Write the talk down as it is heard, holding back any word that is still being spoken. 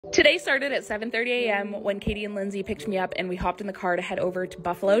Today started at 7:30 a.m. when Katie and Lindsay picked me up and we hopped in the car to head over to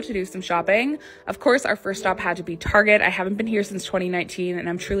Buffalo to do some shopping. Of course, our first stop had to be Target. I haven't been here since 2019 and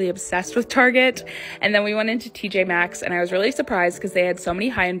I'm truly obsessed with Target. And then we went into TJ Maxx and I was really surprised because they had so many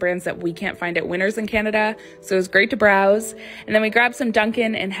high-end brands that we can't find at Winners in Canada. So it was great to browse. And then we grabbed some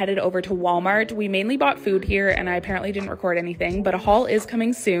Dunkin' and headed over to Walmart. We mainly bought food here and I apparently didn't record anything, but a haul is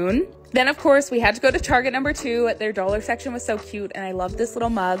coming soon. Then, of course, we had to go to Target number 2. Their dollar section was so cute, and I loved this little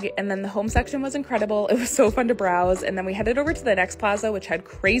mug. And then the home section was incredible. It was so fun to browse. And then we headed over to the next plaza, which had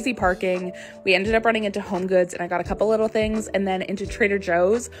crazy parking. We ended up running into Home Goods, and I got a couple little things, and then into Trader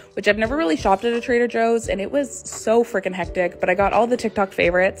Joe's, which I've never really shopped at a Trader Joe's, and it was so freaking hectic, but I got all the TikTok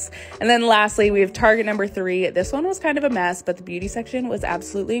favorites. And then lastly, we have Target number 3. This one was kind of a mess, but the beauty section was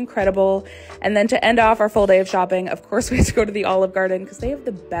absolutely incredible. And then to end off our full day of shopping, of course, we had to go to the Olive Garden because they have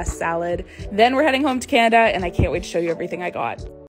the best salad. Then we're heading home to Canada and I can't wait to show you everything I got.